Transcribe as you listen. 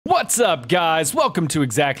What's up, guys? Welcome to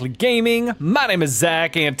ExZacklyGaming. My name is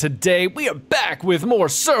Zach, and today we are back with more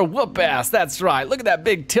Sir Whoopass. That's right, look at that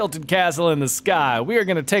big tilted castle in the sky. We are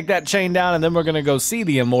gonna take that chain down, and then we're gonna go see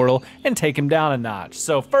the Immortal and take him down a notch.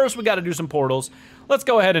 So first, we gotta do some portals. Let's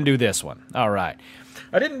go ahead and do this one. All right.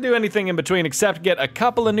 I didn't do anything in between except get a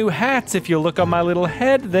couple of new hats. If you look on my little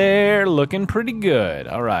head there, looking pretty good.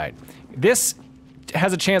 All right. This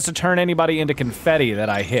has a chance to turn anybody into confetti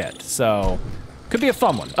that I hit, so could be a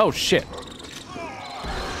fun one. Oh shit.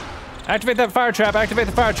 Activate that fire trap, activate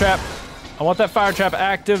the fire trap. I want that fire trap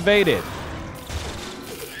activated.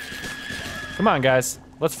 Come on, guys,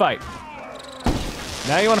 let's fight.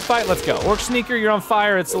 Now you wanna fight, let's go. Orc Sneaker, you're on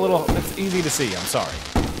fire, it's easy to see, I'm sorry.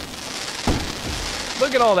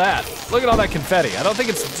 Look at all that. Look at all that confetti. I don't think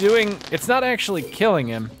it's not actually killing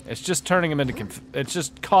him. It's just turning him into it's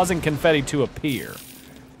just causing confetti to appear.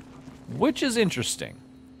 Which is interesting.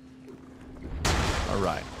 All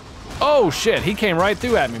right. Oh shit, he came right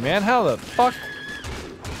through at me, man. How the fuck?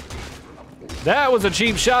 That was a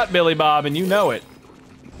cheap shot, Billy Bob, and you know it.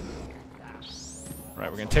 All right,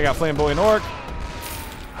 we're gonna take out Flamboyant Orc.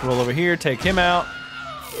 Roll over here, take him out.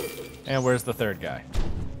 And where's the third guy?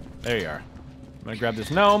 There you are. I'm gonna grab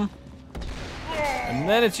this gnome, and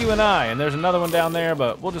then it's you and I, and there's another one down there,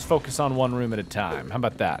 but we'll just focus on one room at a time. How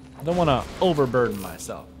about that? I don't wanna overburden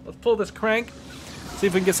myself. Let's pull this crank, see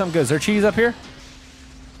if we can get something good. Is there cheese up here?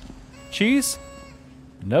 Cheese?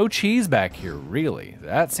 No cheese back here, really.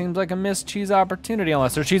 That seems like a missed cheese opportunity,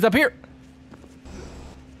 unless there's cheese up here.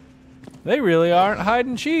 They really aren't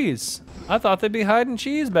hiding cheese. I thought they'd be hiding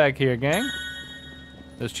cheese back here, gang.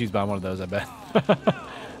 There's cheese behind one of those, I bet.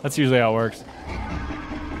 That's usually how it works.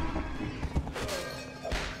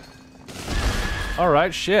 All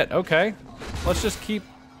right, shit, okay. Let's just keep...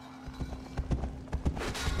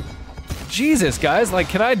 Jesus, guys, like,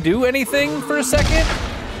 can I do anything for a second?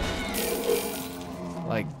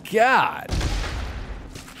 Like, God.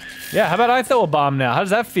 Yeah, how about I throw a bomb now? How does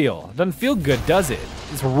that feel? It doesn't feel good, does it?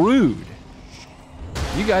 It's rude.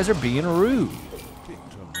 You guys are being rude.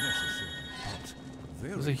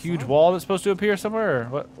 There's a huge wall that's supposed to appear somewhere,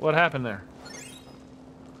 or what happened there?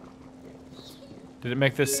 Did it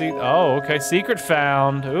make this seat? Oh, okay, secret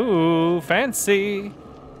found. Ooh, fancy.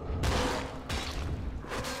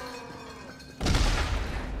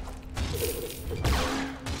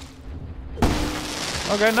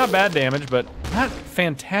 Okay, not bad damage, but not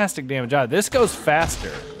fantastic damage either. This goes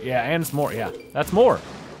faster. Yeah, and it's more, yeah, that's more.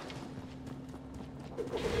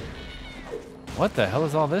 What the hell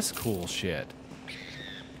is all this cool shit?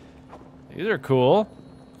 These are cool.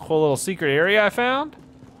 Cool little secret area I found.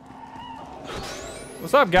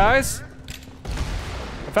 What's up, guys?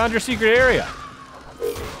 I found your secret area.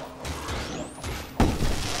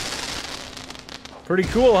 Pretty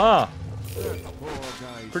cool, huh?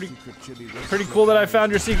 Pretty cool that I found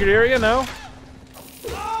your secret area, no?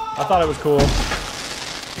 I thought it was cool.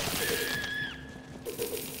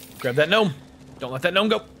 Grab that gnome. Don't let that gnome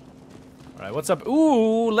go. All right, what's up?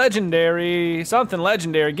 Ooh, legendary. Something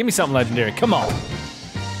legendary. Give me something legendary. Come on.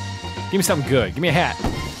 Give me something good. Give me a hat.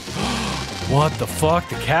 What the fuck?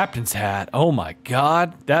 The captain's hat. Oh my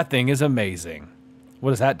God. That thing is amazing.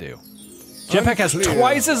 What does that do? Jetpack has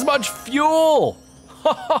twice as much fuel.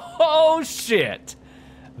 Oh shit.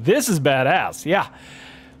 This is badass. Yeah.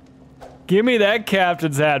 Give me that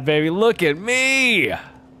captain's hat, baby. Look at me.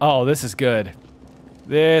 Oh, this is good.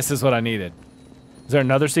 This is what I needed. Is there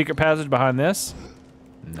another secret passage behind this?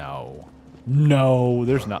 No. No,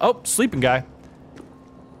 there's not. Oh, sleeping guy.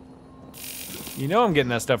 You know I'm getting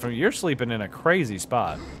that stuff from you. You're sleeping in a crazy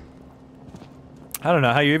spot. I don't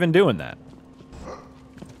know how you're even doing that.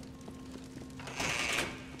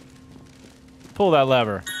 Pull that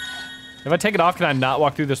lever. If I take it off, can I not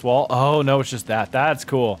walk through this wall? Oh, no, it's just that. That's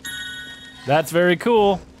cool. That's very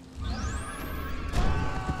cool.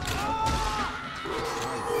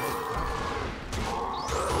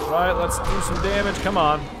 Right, let's do some damage, come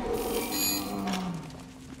on.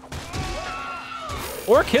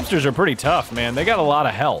 Orc hipsters are pretty tough, man. They got a lot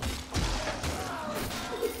of health.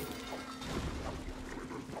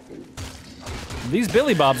 These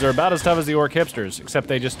Billy Bobs are about as tough as the Orc hipsters, except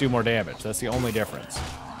they just do more damage. That's the only difference.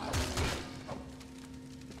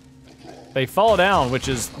 They fall down, which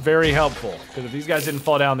is very helpful, because if these guys didn't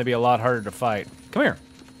fall down, they'd be a lot harder to fight. Come here.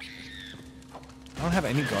 I don't have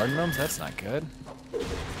any garden gnomes, that's not good.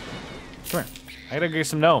 Come here. I gotta get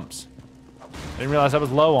some gnomes. I didn't realize I was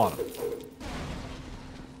low on them.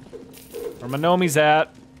 Where my gnomies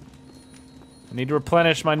at? I need to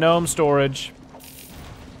replenish my gnome storage.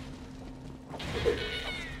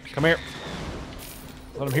 Come here.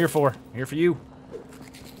 That's what I'm here for. I'm here for you.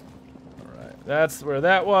 Alright. That's where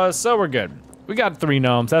that was, so we're good. We got 3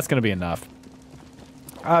 gnomes, that's gonna be enough.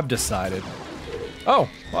 I've decided. Oh,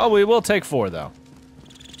 well, we will take 4 though.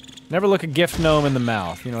 Never look a gift gnome in the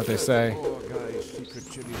mouth, you know what they say.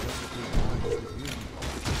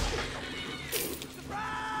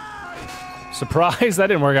 Surprise! That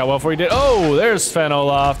didn't work out well for you, did. Oh, there's Sven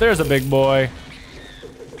Olaf. There's a big boy.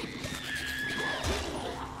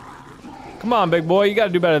 Come on, big boy. You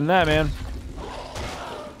gotta do better than that, man.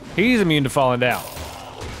 He's immune to falling down.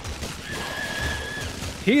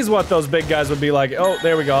 He's what those big guys would be like. Oh,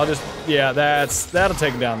 there we go. I'll just, yeah, that'll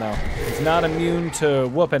take him down though. He's not immune to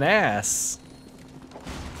whooping ass.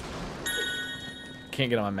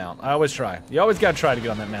 Can't get on my mount. I always try. You always gotta try to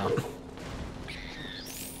get on that mount.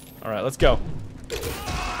 All right, let's go.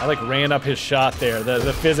 I like ran up his shot there.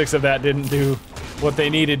 The physics of that didn't do what they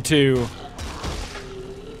needed to.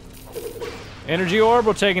 Energy orb,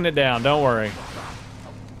 we're taking it down, don't worry.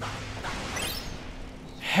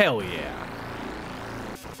 Hell yeah.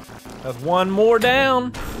 That's 1 more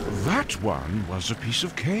down. That one was a piece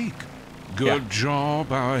of cake. Good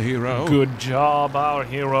job, our hero. Good job, our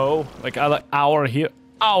hero. Like, I like our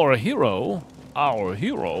hero.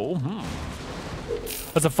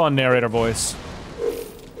 That's a fun narrator voice.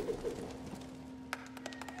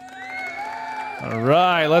 All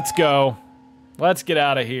right, let's go. Let's get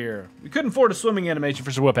out of here. We couldn't afford a swimming animation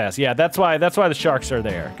for Whoopass. Yeah, that's why the sharks are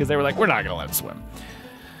there, because they were like, we're not gonna let it swim.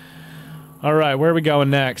 All right, where are we going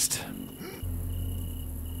next?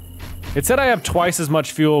 It said I have twice as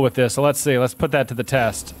much fuel with this, so let's see. Let's put that to the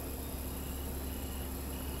test.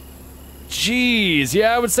 Jeez,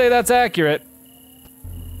 yeah, I would say that's accurate.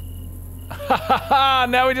 Ha ha ha!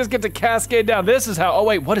 Now we just get to cascade down. This is how. Oh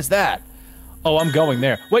wait, what is that? Oh, I'm going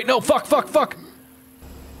there. Wait, no, fuck.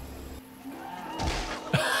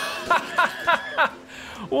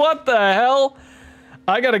 What the hell?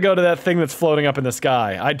 I gotta go to that thing that's floating up in the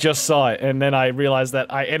sky. I just saw it, and then I realized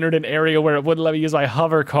that I entered an area where it wouldn't let me use my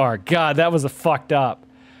hover car. God, that was a fucked up.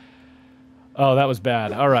 Oh, that was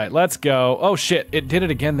bad. All right, let's go. Oh shit, it did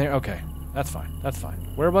it again there. Okay, that's fine. That's fine.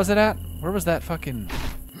 Where was it at? Where was that fucking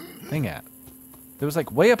thing at? It was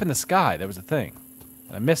like way up in the sky. There was a thing,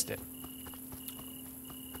 and I missed it.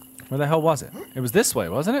 Where the hell was it? It was this way,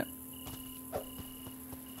 wasn't it?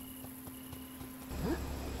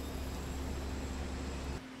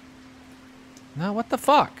 No, what the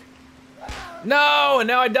fuck? No, and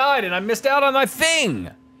now I died and I missed out on my thing.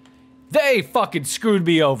 They fucking screwed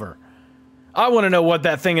me over. I want to know what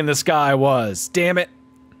that thing in the sky was. Damn it.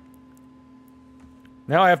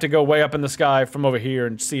 Now I have to go way up in the sky from over here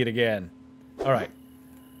and see it again. All right.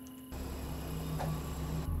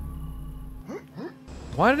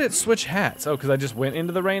 Why did it switch hats? Oh, because I just went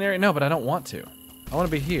into the rain area? No, but I don't want to. I want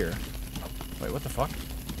to be here. Wait, what the fuck?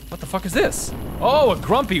 What the fuck is this? Oh, a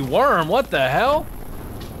grumpy worm. What the hell?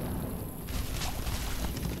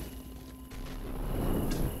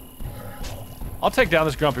 I'll take down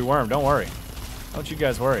this grumpy worm. Don't worry. Don't you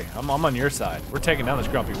guys worry. I'm on your side. We're taking down this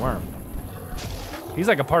grumpy worm. He's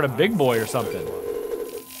like a part of Big Boy or something.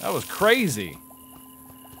 That was crazy.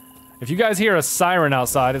 If you guys hear a siren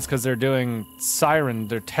outside, it's because they're doing siren.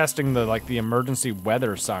 They're testing the emergency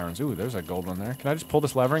weather sirens. Ooh, there's a gold one there. Can I just pull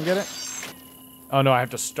this lever and get it? Oh no, I have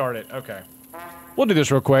to start it. Okay. We'll do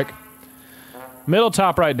this real quick. Middle,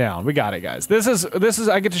 top, right, down. We got it, guys. This is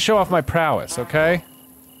I get to show off my prowess, okay?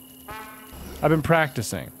 I've been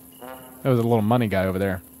practicing. There was a little money guy over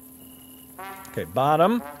there. Okay,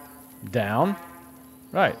 bottom, down,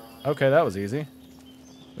 right. Okay, that was easy.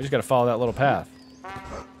 We just gotta follow that little path.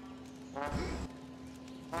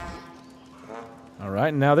 All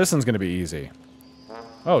right, now this one's gonna be easy.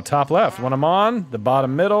 Oh, top left, when I'm on, the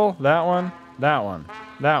bottom middle, that one, that one,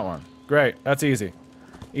 that one. Great, that's easy.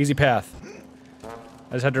 Easy path.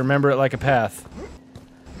 I just had to remember it like a path.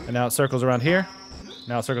 And now it circles around here.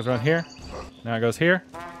 Now it circles around here. Now it goes here.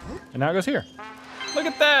 And now it goes here. Look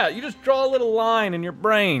at that! You just draw a little line in your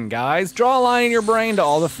brain, guys. Draw a line in your brain to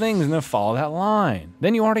all the things and then follow that line.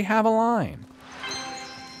 Then you already have a line.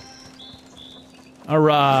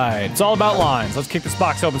 Alright, it's all about lines. Let's kick this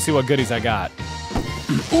box open and see what goodies I got.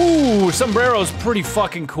 Ooh, sombrero's pretty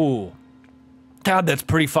fucking cool. God, that's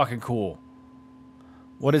pretty fucking cool.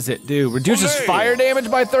 What does it do? Reduces fire damage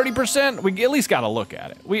by 30%? We at least gotta look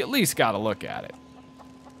at it. We at least gotta look at it.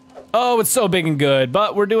 Oh, it's so big and good,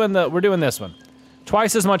 but we're doing this one.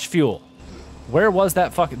 Twice as much fuel. Where was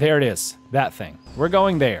that fucking, there it is. That thing. We're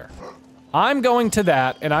going there. I'm going to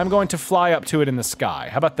that, and I'm going to fly up to it in the sky.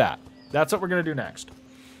 How about that? That's what we're gonna do next.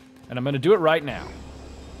 And I'm gonna do it right now.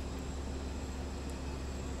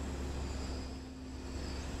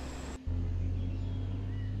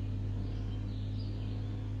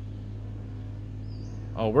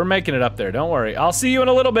 Oh, we're making it up there, don't worry. I'll see you in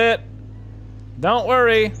a little bit. Don't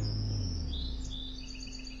worry.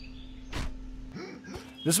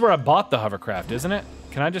 This is where I bought the hovercraft, isn't it?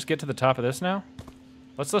 Can I just get to the top of this now?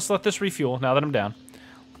 Let's let this refuel now that I'm down.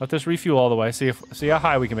 Let this refuel all the way. See how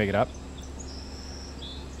high we can make it up.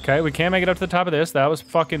 Okay, we can't make it up to the top of this. That was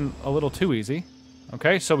fucking a little too easy.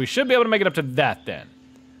 Okay, so we should be able to make it up to that then.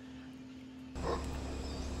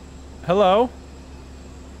 Hello?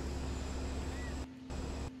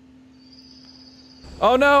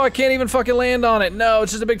 Oh no, I can't even fucking land on it. No,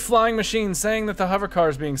 it's just a big flying machine saying that the hover car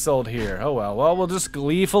is being sold here. Oh well, we'll just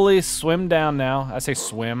gleefully swim down now. I say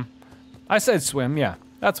swim. I said swim, yeah.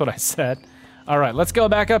 That's what I said. All right, let's go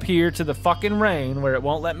back up here to the fucking rain where it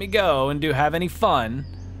won't let me go and have any fun.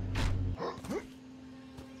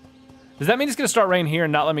 Does that mean it's gonna start rain here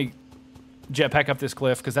and not let me jetpack up this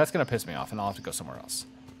cliff? Because that's gonna piss me off and I'll have to go somewhere else.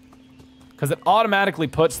 Because it automatically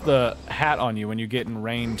puts the hat on you when you get in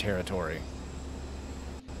rain territory.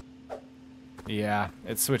 Yeah,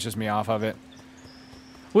 it switches me off of it.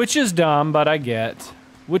 Which is dumb, but I get.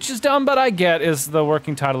 Which is dumb, but I get is the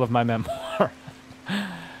working title of my memoir.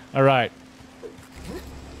 All right.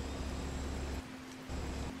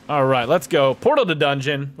 All right, let's go. Portal to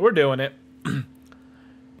dungeon. We're doing it.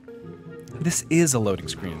 This is a loading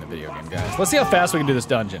screen in the video game, guys. Let's see how fast we can do this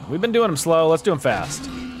dungeon. We've been doing them slow. Let's do them fast.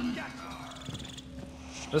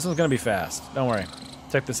 This one's gonna be fast. Don't worry.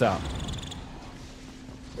 Check this out.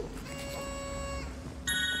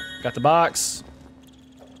 Got the box.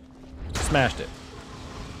 Smashed it.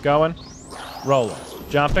 Going. Rolling.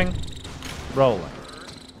 Jumping. Rolling.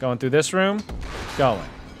 Going through this room. Going.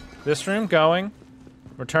 This room. Going.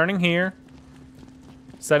 Returning here.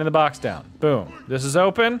 Setting the box down. Boom. This is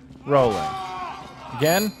open. Rolling.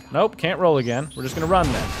 Again. Nope. Can't roll again. We're just gonna run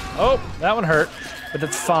then. Oh, that one hurt. But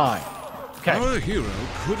that's fine. Okay. Our hero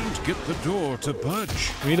couldn't get the door to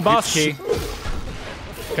budge. We need the boss key.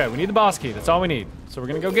 Okay, we need the boss key. That's all we need. So we're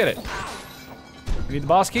gonna go get it. We need the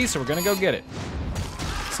boss key, so we're gonna go get it.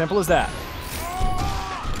 Simple as that.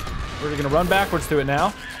 We're gonna run backwards through it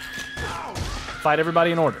now. Fight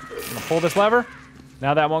everybody in order. I'm gonna pull this lever.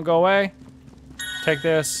 Now that won't go away. Take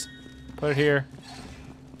this, put it here.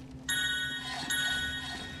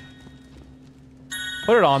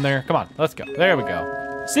 Put it on there. Come on, let's go. There we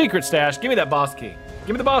go. Secret stash. Give me that boss key.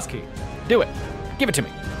 Give me the boss key. Do it. Give it to me.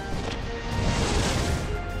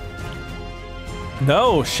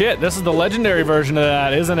 No, shit, this is the legendary version of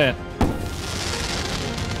that, isn't it?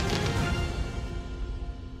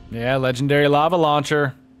 Yeah, legendary lava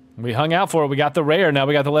launcher. We hung out for it, we got the rare, now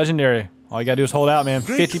we got the legendary. All you gotta do is hold out, man.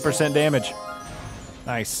 50% damage.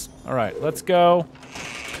 Nice. All right, let's go.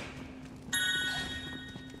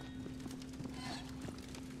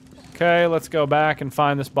 Okay, let's go back and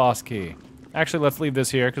find this boss key. Actually, let's leave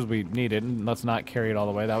this here because we need it, and let's not carry it all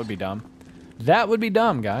the way. That would be dumb. That would be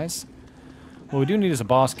dumb, guys. What we do need is a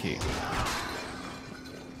boss key. He found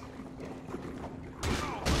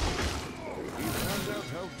out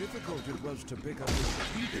how difficult it was to pick up his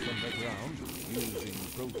feet from the ground using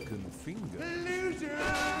broken fingers. Loser!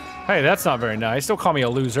 Hey, that's not very nice. Don't call me a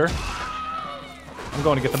loser. I'm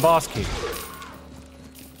going to get the boss key.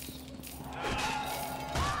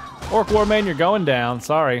 Orc Warman, you're going down.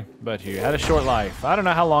 Sorry, but you had a short life. I don't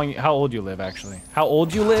know how old you live, actually. How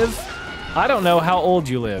old you live? I don't know how old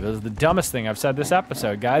you live. It was the dumbest thing I've said this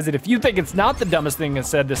episode, guys. And if you think it's not the dumbest thing I've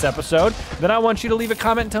said this episode, then I want you to leave a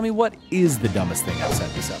comment and tell me what is the dumbest thing I've said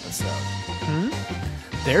this episode.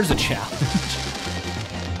 There's a challenge.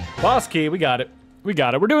 Boss key, we got it. We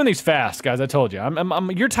got it. We're doing these fast, guys. I told you.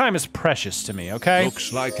 Your time is precious to me, okay?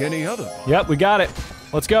 Looks like any other. Yep, we got it.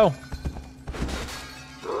 Let's go.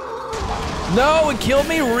 No, it killed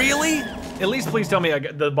me, really? At least please tell me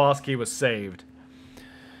the boss key was saved.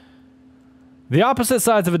 The opposite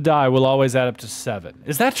sides of a die will always add up to 7.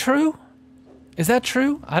 Is that true? Is that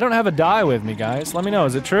true? I don't have a die with me, guys. Let me know,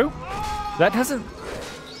 is it true? That doesn't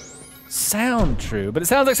sound true, but it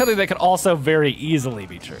sounds like something that could also very easily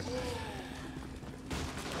be true.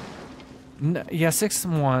 No, yeah, 6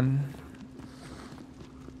 and 1.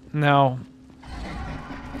 No.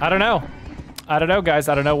 I don't know. I don't know, guys.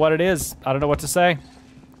 I don't know what it is. I don't know what to say.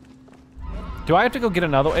 Do I have to go get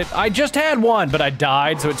another one? I just had one, but I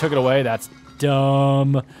died, so it took it away. That's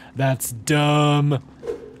dumb. That's dumb.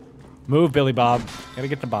 Move, Billy Bob. Gotta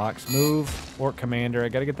get the box. Move, Orc Commander. I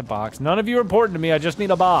gotta get the box. None of you are important to me. I just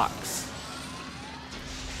need a box.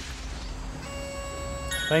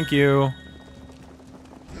 Thank you.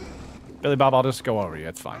 Billy Bob, I'll just go over you.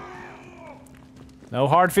 It's fine. No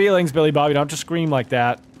hard feelings, Billy Bob. You don't have to scream like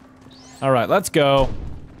that. All right, let's go.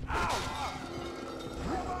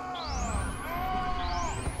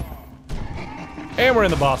 And we're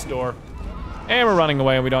in the boss door. And we're running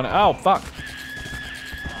away and we don't, oh, fuck.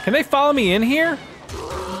 Can they follow me in here?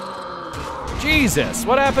 Jesus,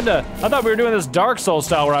 what happened to, I thought we were doing this Dark Souls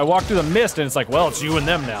style where I walk through the mist and it's like, well, it's you and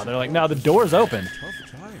them now. They're like, no, the door's open.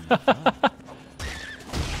 Tough time.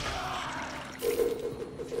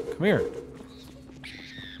 Come here.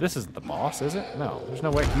 This isn't the boss, is it? No, there's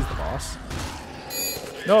no way he's the boss.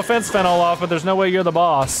 No offense, Fenolaf, but there's no way you're the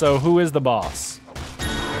boss, so who is the boss?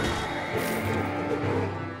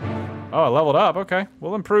 Oh, I leveled up, okay.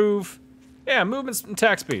 We'll improve. Yeah, movement and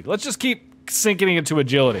attack speed. Let's just keep sinking into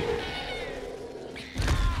agility.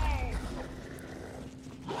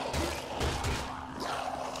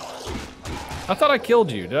 I thought I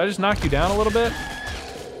killed you. Did I just knock you down a little bit?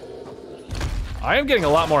 I am getting a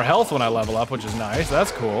lot more health when I level up, which is nice.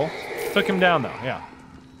 That's cool. Took him down though, yeah.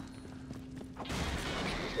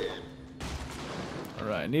 All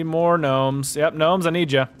right, need more gnomes. Yep, gnomes, I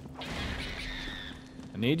need you.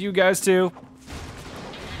 I need you guys too.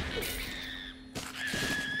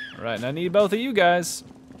 All right, and I need both of you guys.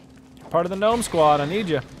 Part of the gnome squad, I need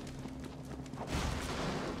you.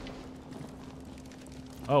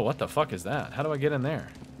 Oh, what the fuck is that? How do I get in there?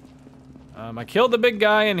 I killed the big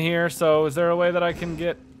guy in here, so is there a way that I can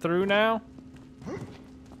get through now?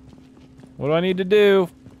 What do I need to do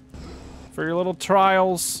for your little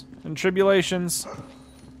trials and tribulations?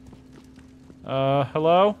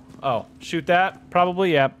 Hello? Oh, shoot that?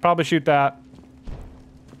 Probably, yeah, probably shoot that.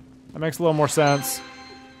 That makes a little more sense.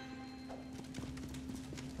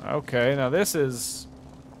 Okay, now this is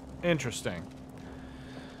interesting.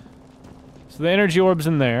 So the energy orb's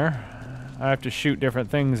in there. I have to shoot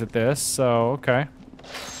different things at this, so okay.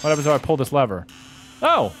 What happens if I pull this lever?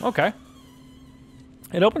 Oh, okay.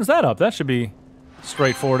 It opens that up. That should be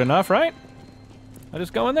straightforward enough, right? I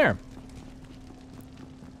just go in there.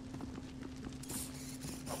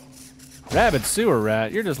 Rabid sewer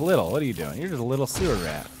rat, you're just little. What are you doing? You're just a little sewer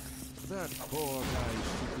rat. That poor guy's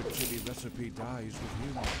secret chili recipe dies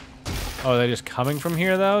with him. Oh, are they just coming from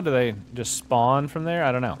here, though? Do they just spawn from there?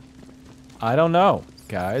 I don't know. I don't know,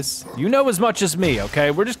 guys. You know as much as me,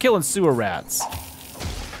 okay? We're just killing sewer rats.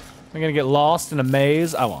 I'm gonna get lost in a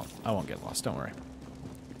maze. I won't. I won't get lost, don't worry.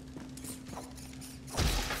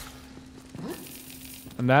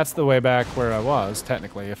 And that's the way back where I was,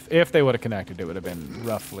 technically. If they would have connected, it would have been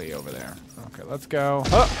roughly over there. Okay, let's go.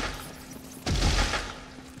 Oh!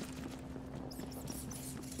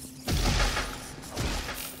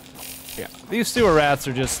 Yeah, these sewer rats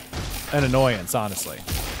are just an annoyance, honestly.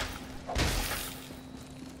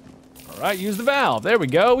 All right, use the valve. There we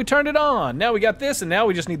go. We turned it on. Now we got this, and now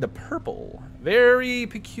we just need the purple. Very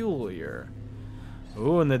peculiar.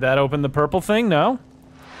 Ooh, and did that open the purple thing? No.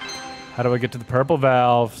 How do I get to the purple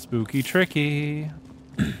valve? Spooky, tricky.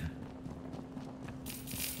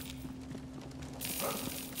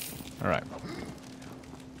 All right.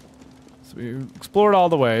 So we explored all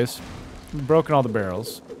the ways. We've broken all the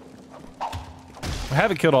barrels. We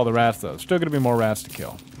haven't killed all the rats, though. Still gonna be more rats to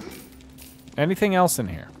kill. Anything else in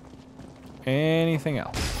here? Anything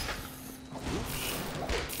else?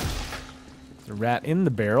 There's a rat in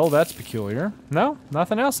the barrel. That's peculiar. No?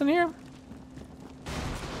 Nothing else in here?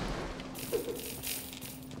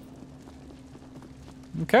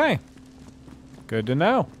 Okay. Good to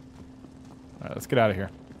know. All right, let's get out of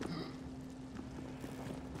here.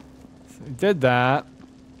 So we did that.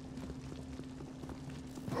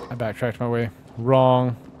 I backtracked my way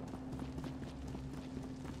wrong.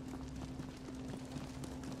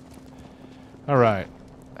 All right.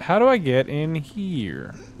 How do I get in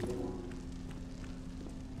here?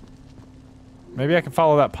 Maybe I can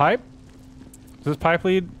follow that pipe? Does this pipe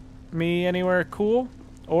lead me anywhere cool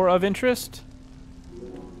or of interest?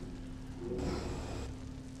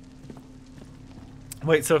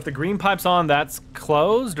 Wait, so if the green pipe's on, that's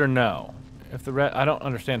closed or no? If the red, I don't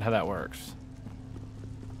understand how that works.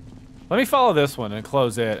 Let me follow this one and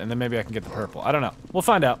close it, and then maybe I can get the purple. I don't know. We'll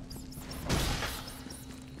find out.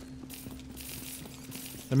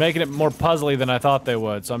 They're making it more puzzly than I thought they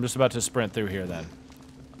would, so I'm just about to sprint through here then.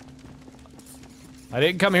 I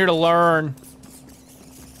didn't come here to learn.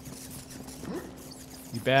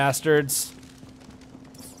 You bastards.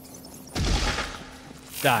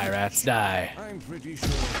 Die, rats, die. I'm pretty sure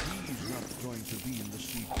he's not going to be in the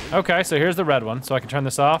secret. Okay, so here's the red one, so I can turn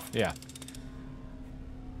this off? Yeah.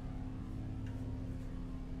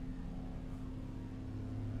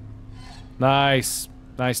 Nice.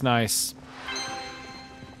 Nice, nice.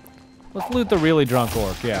 Let's loot the really drunk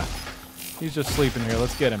orc, yeah. He's just sleeping here,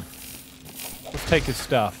 let's get him. Let's take his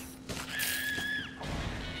stuff.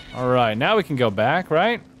 Alright, now we can go back,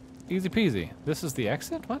 right? Easy peasy. This is the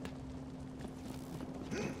exit? What?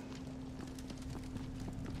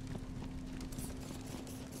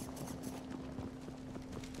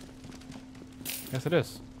 Yes, it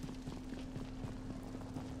is.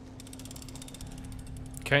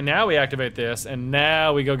 Okay, now we activate this, and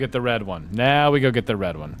now we go get the red one. Now we go get the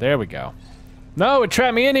red one. There we go. No, it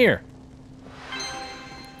trapped me in here.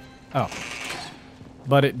 Oh.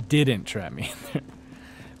 But it didn't trap me in there.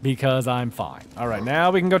 Because I'm fine. Alright,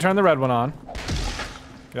 now we can go turn the red one on.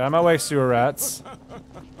 Get out of my way, sewer rats.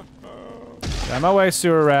 Get out of my way,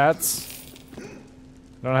 sewer rats.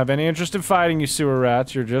 Don't have any interest in fighting you, sewer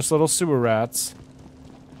rats. You're just little sewer rats.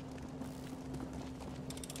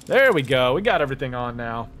 There we go. We got everything on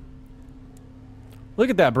now. Look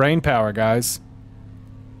at that brain power, guys.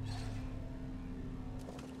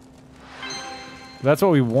 That's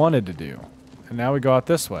what we wanted to do. And now we go out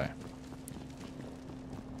this way.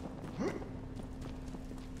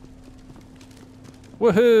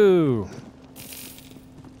 Woohoo!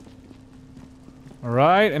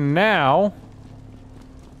 Alright, and now...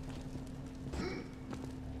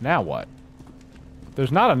 Now what?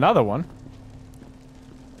 There's not another one.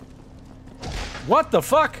 What the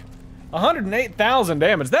fuck? 108,000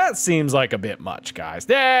 damage. That seems like a bit much, guys.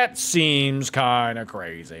 That seems kind of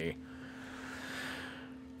crazy.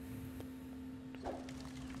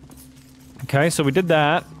 Okay, so we did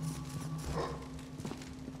that.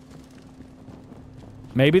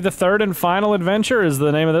 Maybe the third and final adventure is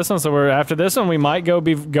the name of this one. So after this one, we might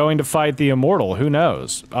be going to fight the Immortal. Who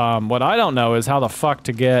knows? What I don't know is how the fuck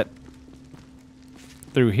to get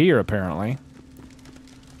through here, apparently.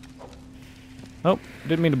 Oh,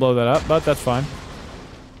 didn't mean to blow that up, but that's fine.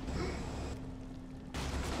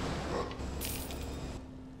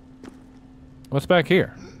 What's back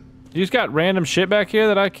here? You just got random shit back here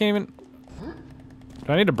that I can't even...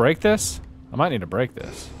 Do I need to break this? I might need to break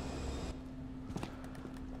this.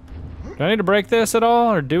 Do I need to break this at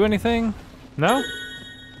all or do anything? No?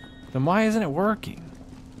 Then why isn't it working?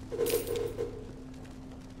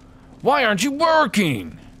 Why aren't you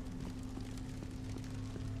working?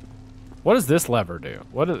 What does this lever do?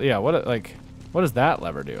 What does that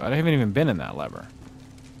lever do? I haven't even been in that lever.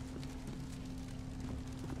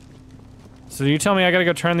 So you tell me I gotta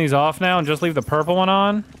go turn these off now and just leave the purple one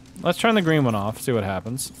on? Let's turn the green one off, see what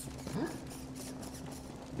happens.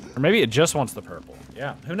 Or maybe it just wants the purple.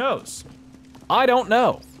 Yeah, who knows? I don't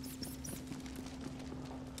know.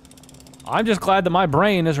 I'm just glad that my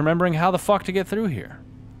brain is remembering how the fuck to get through here.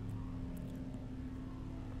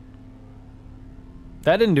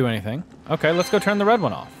 That didn't do anything. Okay, let's go turn the red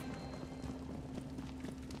one off.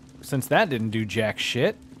 Since that didn't do jack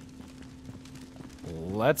shit,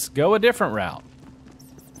 let's go a different route.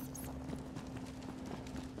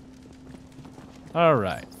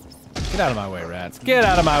 Alright. Get out of my way, rats. Get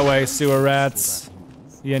out of my way, sewer rats.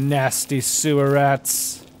 You nasty sewer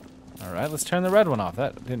rats. Alright, let's turn the red one off.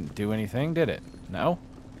 That didn't do anything, did it? No?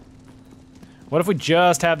 What if we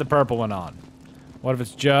just have the purple one on? What if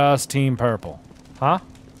it's just Team Purple? Huh?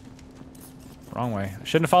 Wrong way. I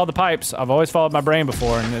shouldn't have followed the pipes. I've always followed my brain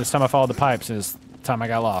before, and this time I followed the pipes is the time I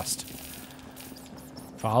got lost.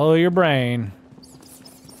 Follow your brain,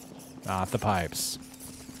 not the pipes.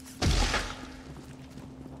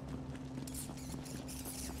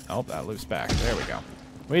 Oh, that loops back. There we go.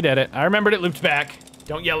 We did it. I remembered it looped back.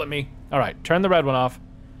 Don't yell at me. All right, turn the red one off.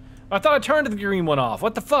 I thought I turned the green one off.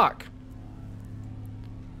 What the fuck?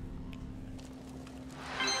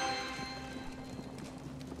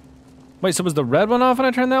 Wait, so was the red one off when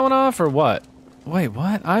I turned that one off, or what? Wait,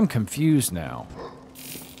 what? I'm confused now.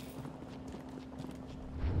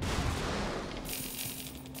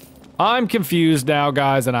 I'm confused now,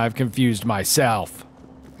 guys, and I've confused myself.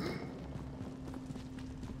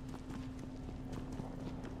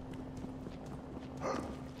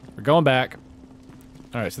 We're going back.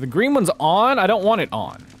 All right, so the green one's on. I don't want it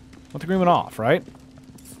on. I want the green one off, right?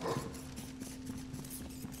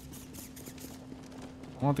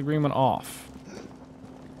 I want the green one off.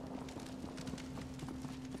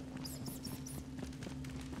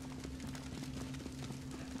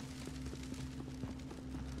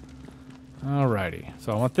 Alrighty,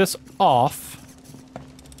 so I want this off.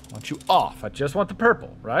 I want you off. I just want the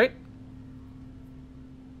purple, right?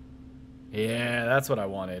 Yeah, that's what I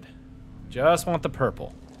wanted. Just want the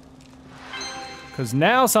purple. Because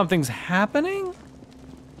now something's happening?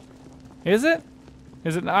 Is it?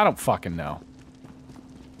 Is it? I don't fucking know.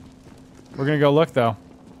 We're gonna go look, though.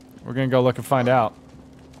 We're gonna go look and find out.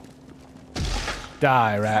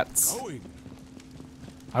 Die, rats.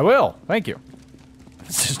 I will. Thank you.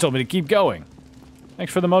 This just told me to keep going.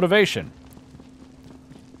 Thanks for the motivation.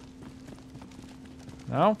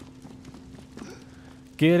 No?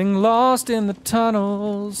 Getting lost in the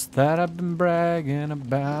tunnels that I've been bragging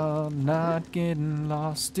about. Not getting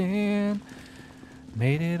lost in.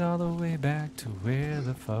 Made it all the way back to where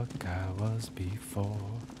the fuck I was before.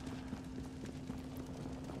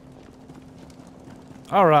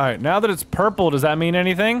 Alright, now that it's purple, does that mean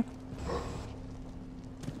anything?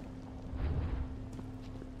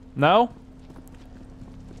 No?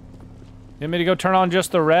 You want me to go turn on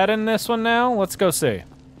just the red in this one now? Let's go see.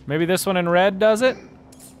 Maybe this one in red does it?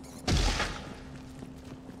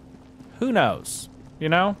 Who knows? You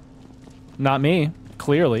know? Not me,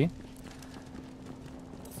 clearly.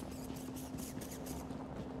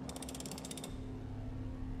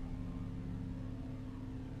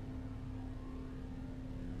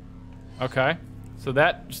 Okay, so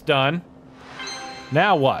that's done.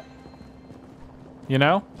 Now what? You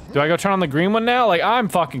know? Do I go turn on the green one now? Like, I'm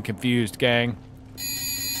fucking confused, gang.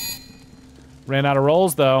 Ran out of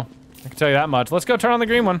rolls, though. I can tell you that much. Let's go turn on the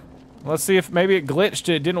green one. Let's see if maybe it glitched.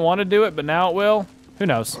 It didn't want to do it, but now it will. Who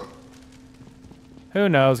knows? Who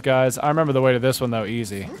knows, guys? I remember the way to this one, though,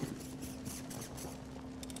 easy.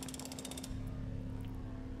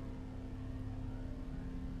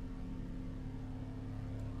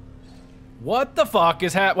 What the fuck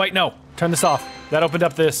is wait, no. Turn this off. That opened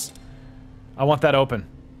up this. I want that open.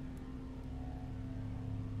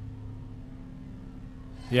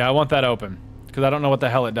 Yeah, I want that open. Because I don't know what the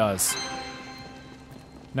hell it does.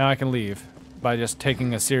 Now I can leave. By just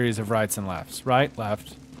taking a series of rights and lefts. Right,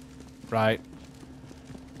 left, right,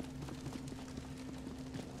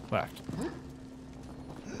 left.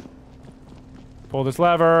 Pull this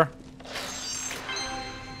lever.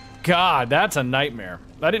 God, that's a nightmare.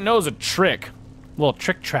 I didn't know it was a trick. A little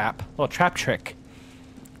trick trap. A little trap trick.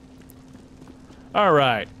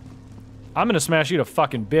 Alright. I'm gonna smash you to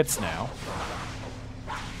fucking bits now.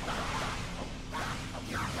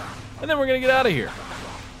 And then we're gonna get out of here.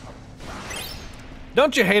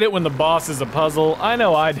 Don't you hate it when the boss is a puzzle? I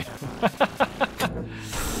know I do.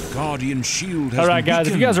 Guardian shield has Alright been guys,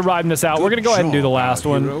 if you guys are riding this out, we're gonna go ahead and do the last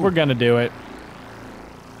one. hero. We're gonna do it.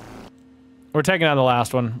 We're taking on the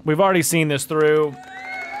last one. We've already seen this through.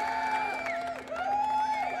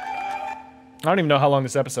 I don't even know how long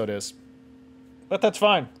this episode is. But that's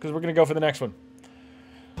fine, because we're gonna go for the next one.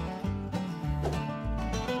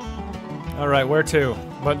 Alright, where to?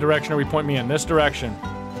 What direction are we pointing me in? This direction.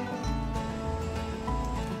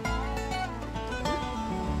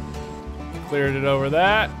 Cleared it over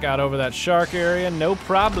that. Got over that shark area. No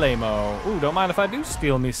problemo. Ooh, don't mind if I do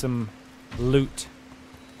steal me some loot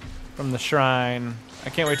from the shrine. I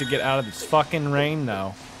can't wait to get out of this fucking rain,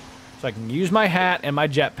 though. So I can use my hat and my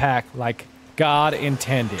jetpack like God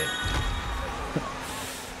intended.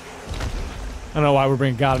 I don't know why we're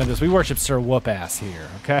bringing God into this. We worship Sir Whoopass here,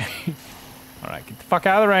 okay? Alright, get the fuck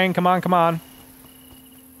out of the rain. Come on, come on.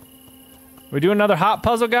 We do another hot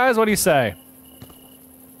puzzle, guys? What do you say?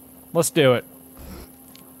 Let's do it.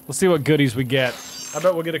 Let's see what goodies we get. I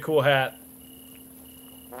bet we'll get a cool hat.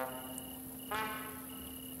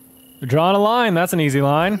 We're drawing a line. That's an easy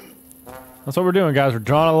line. That's what we're doing, guys. We're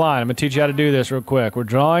drawing a line. I'm gonna teach you how to do this real quick. We're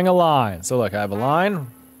drawing a line. So look, I have a line.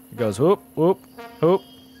 It goes whoop, whoop, whoop.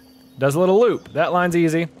 Does a little loop. That line's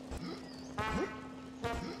easy.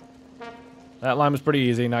 That line was pretty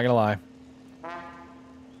easy, not gonna lie.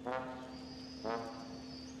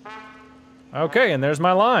 Okay, and there's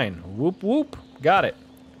my line. Whoop, whoop. Got it.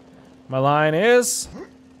 My line is...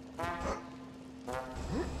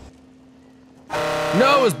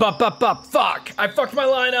 No, it's bop, bop, bop. Fuck! I fucked my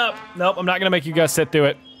line up. Nope, I'm not gonna make you guys sit through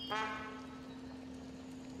it.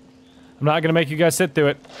 I'm not gonna make you guys sit through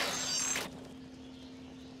it.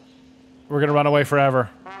 We're gonna run away forever.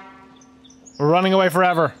 We're running away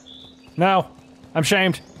forever. No, I'm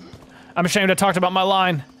shamed. I'm ashamed I talked about my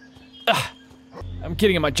line. Ugh. I'm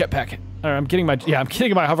getting in my jetpack. Or I'm getting my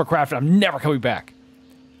hovercraft and I'm never coming back.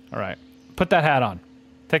 Alright, put that hat on.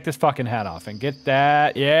 Take this fucking hat off and get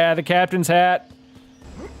that. Yeah, the captain's hat.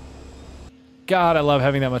 God, I love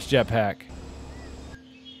having that much jetpack.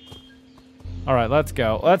 Alright, let's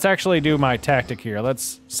go. Let's actually do my tactic here.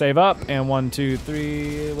 Let's save up and 1, 2,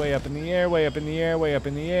 3. Way up in the air, way up in the air, way up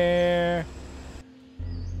in the air.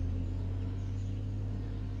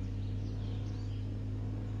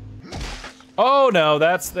 Oh no,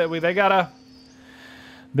 that's that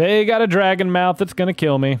they got a dragon mouth that's gonna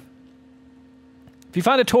kill me. If you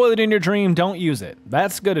find a toilet in your dream, don't use it.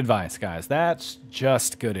 That's good advice, guys. That's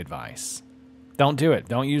just good advice. Don't do it.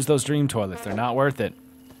 Don't use those dream toilets. They're not worth it.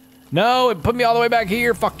 No, it put me all the way back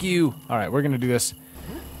here. Fuck you. All right, we're gonna do this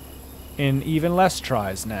in even less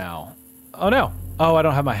tries now. Oh no. Oh, I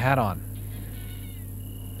don't have my hat on.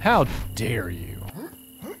 How dare you?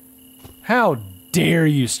 How dare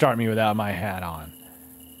you start me without my hat on?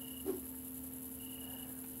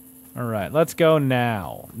 All right, let's go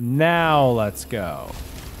now. Now let's go.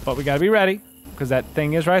 But we gotta be ready, because that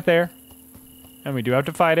thing is right there. And we do have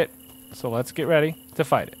to fight it. So let's get ready to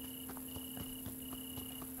fight it.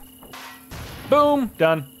 Boom,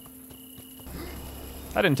 done.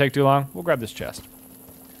 That didn't take too long. We'll grab this chest.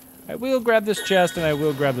 I will grab this chest and I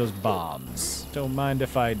will grab those bombs. Don't mind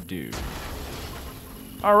if I do.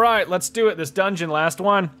 All right, let's do it. This dungeon, last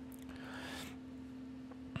one.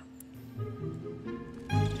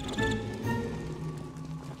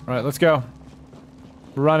 All right, let's go.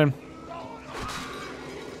 We're running.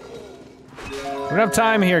 We don't have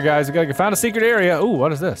time here, guys. We gotta find a secret area. Ooh,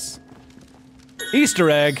 what is this? Easter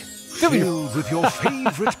egg. Filled with your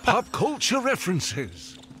favorite pop culture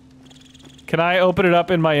references. Can I open it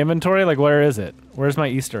up in my inventory? Like, where is it? Where's my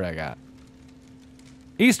Easter egg at?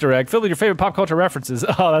 Easter egg filled with your favorite pop culture references.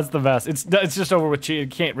 Oh, that's the best. It's just over with. You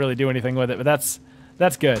can't really do anything with it, but that's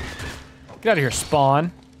good. Get out of here,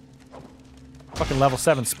 spawn. Fucking level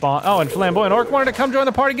 7 spawn. Oh, and Flamboyant Orc wanted to come join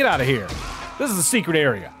the party. Get out of here. This is a secret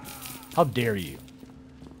area. How dare you?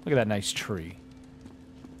 Look at that nice tree.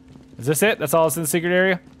 Is this it? That's all that's in the secret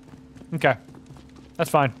area? Okay. That's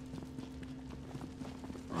fine.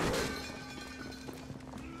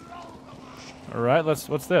 All right, what's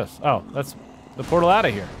this? Oh, that's the portal out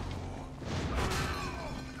of here.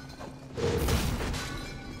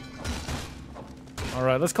 All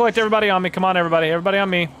right, let's collect everybody on me. Come on, everybody. Everybody on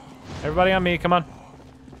me. Everybody on me. Come on.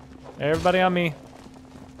 Everybody on me.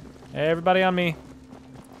 Everybody on me.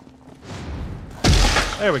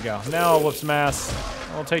 There we go. Now I'll whoop some ass.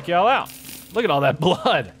 I'll take y'all out. Look at all that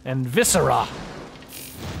blood and viscera.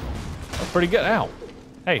 That's pretty good. Ow.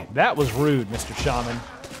 Hey, that was rude, Mr. Shaman.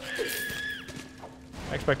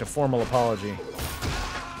 I expect a formal apology.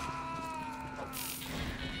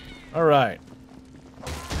 All right.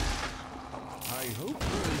 I hope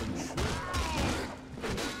you're sure.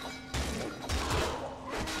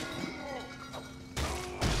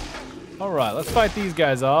 All right, let's fight these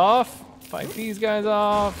guys off. Fight these guys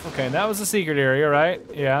off. Okay, that was the secret area, right?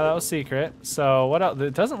 Yeah, that was secret. So what else?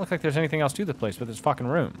 It doesn't look like there's anything else to the place, but there's fucking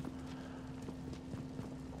room.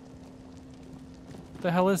 What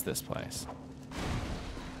the hell is this place?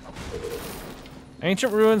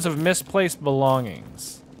 Ancient ruins of misplaced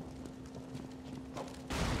belongings.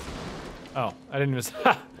 Oh, I didn't even.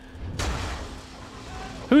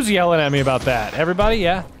 Who's yelling at me about that? Everybody?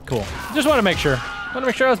 Yeah? Cool. Just want to make sure. Want to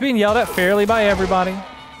make sure I was being yelled at fairly by everybody.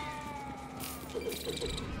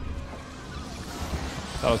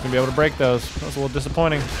 Thought I was gonna be able to break those. That was a little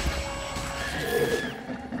disappointing.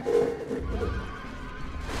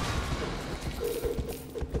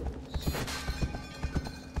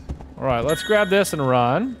 All right, let's grab this and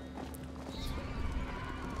run.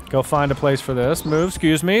 Go find a place for this. Move,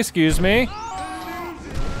 excuse me, excuse me.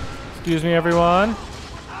 Excuse me, everyone.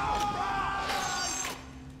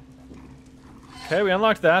 Okay, we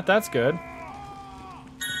unlocked that. That's good.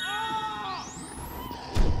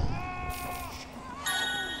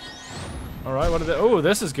 All right, what are the? Oh,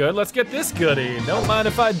 this is good. Let's get this goodie. Don't mind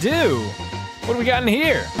if I do. What do we got in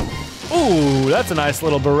here? Ooh, that's a nice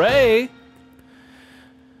little beret.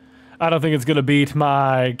 I don't think it's gonna beat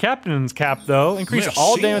my captain's cap though. Increase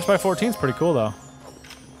all damage by 14 is pretty cool though.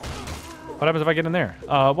 What happens if I get in there? It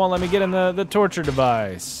won't let me get in the torture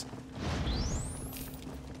device.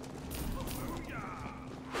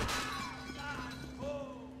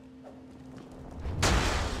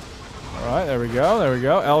 All right, there we go, there we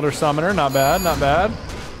go. Elder Summoner, not bad, not bad.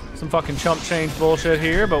 Some fucking chump change bullshit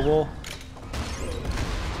here, but we'll...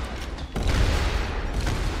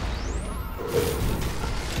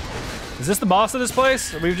 Is this the boss of this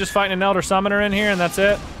place? Are we just fighting an Elder Summoner in here and that's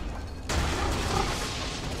it?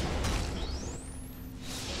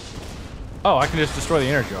 Oh, I can just destroy the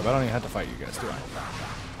energy orb. I don't even have to fight you guys, do I?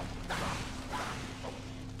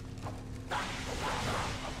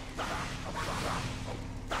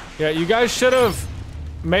 Yeah, you guys should have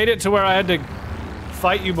made it to where I had to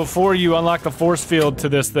fight you before you unlock the force field to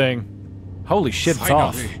this thing. Holy shit, it's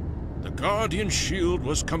off. The Guardian shield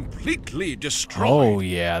was completely destroyed. Oh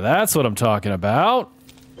yeah, that's what I'm talking about.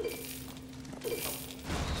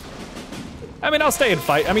 I mean, I'll stay and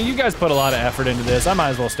fight. I mean, you guys put a lot of effort into this. I might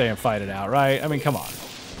as well stay and fight it out, right? I mean, come on.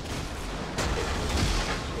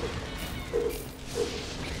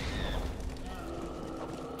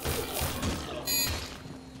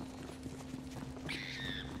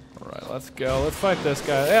 All right, let's go. Let's fight this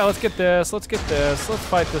guy. Yeah, let's get this. Let's get this. Let's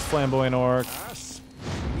fight this flamboyant orc.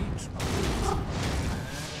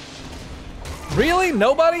 Really?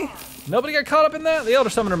 Nobody? Nobody got caught up in that? The Elder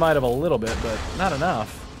Summoner might have a little bit, but not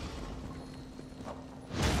enough.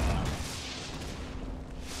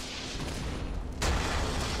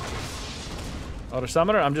 Elder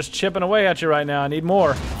Summoner, I'm just chipping away at you right now. I need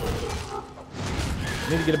more. I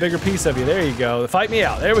need to get a bigger piece of you. There you go. Fight me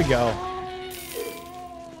out. There we go.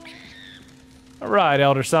 All right,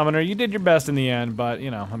 Elder Summoner, you did your best in the end, but,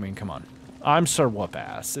 you know, I mean, come on. I'm Sir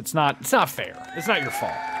Whoopass. It's not fair. It's not your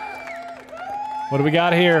fault. What do we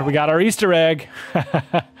got here? We got our Easter egg.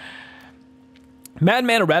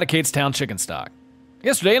 Madman eradicates town chicken stock.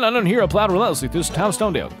 Yesterday, an unknown hero plowed relentlessly through the town of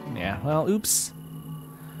Stonedale. Yeah, well, oops.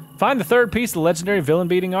 Find the third piece of the legendary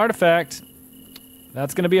villain-beating artifact.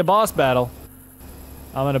 That's gonna be a boss battle.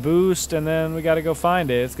 I'm gonna boost, and then we gotta go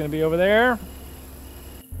find it. It's gonna be over there.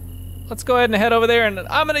 Let's go ahead and head over there, and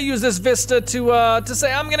I'm gonna use this vista to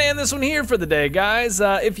say I'm gonna end this one here for the day, guys.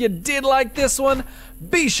 If you did like this one,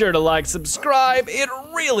 be sure to like, subscribe. It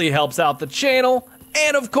really helps out the channel.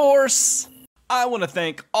 And of course, I want to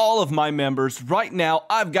thank all of my members. Right now,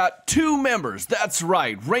 I've got 2 members. That's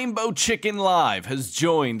right, Rainbow Chicken Live has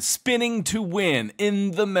joined Spinning to Win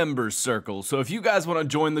in the members circle. So if you guys want to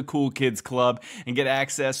join the Cool Kids Club and get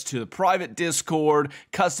access to the private Discord,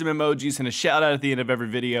 custom emojis, and a shout out at the end of every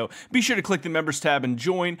video, be sure to click the members tab and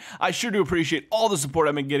join. I sure do appreciate all the support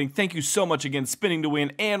I've been getting. Thank you so much again, Spinning to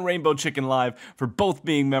Win and Rainbow Chicken Live, for both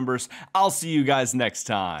being members. I'll see you guys next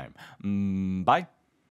time. Bye.